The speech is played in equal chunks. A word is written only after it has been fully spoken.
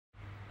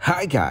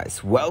Hi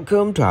guys,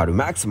 welcome to How to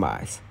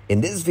Maximize.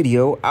 In this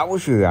video, I will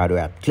show you how to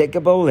add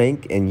clickable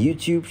link in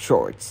YouTube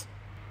Shorts.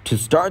 To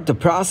start the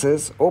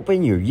process,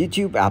 open your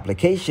YouTube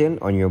application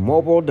on your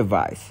mobile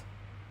device.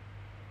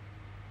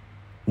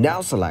 Now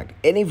select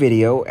any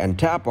video and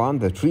tap on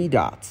the three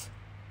dots.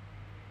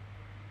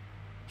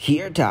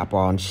 Here tap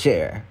on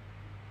Share.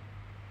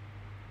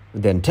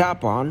 Then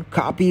tap on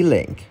Copy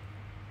Link.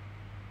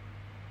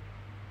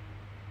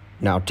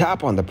 Now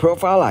tap on the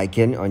profile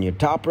icon on your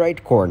top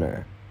right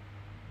corner.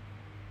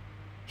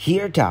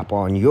 Here tap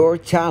on Your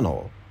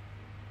Channel.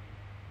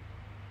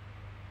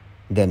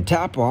 Then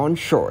tap on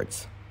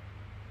Shorts.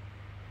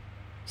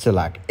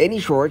 Select any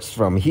shorts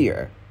from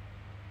here.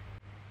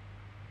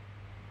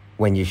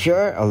 When you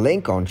share a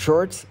link on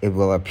Shorts, it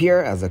will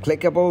appear as a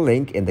clickable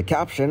link in the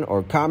caption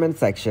or comment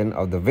section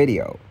of the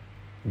video.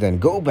 Then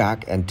go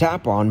back and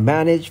tap on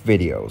Manage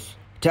Videos.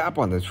 Tap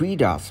on the three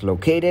dots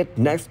located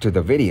next to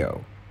the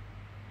video.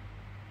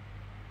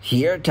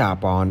 Here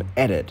tap on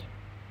Edit.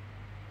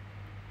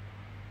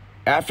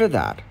 After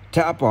that,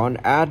 tap on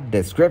Add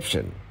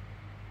Description.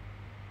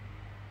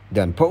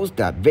 Then post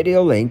that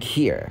video link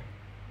here.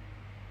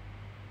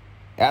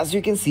 As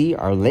you can see,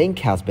 our link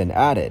has been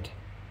added.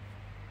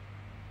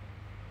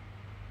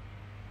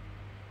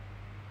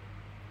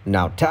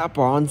 Now tap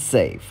on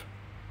Save.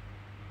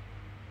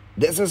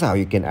 This is how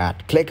you can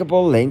add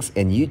clickable links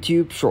in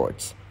YouTube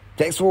Shorts.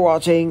 Thanks for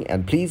watching,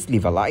 and please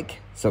leave a like,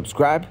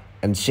 subscribe,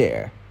 and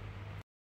share.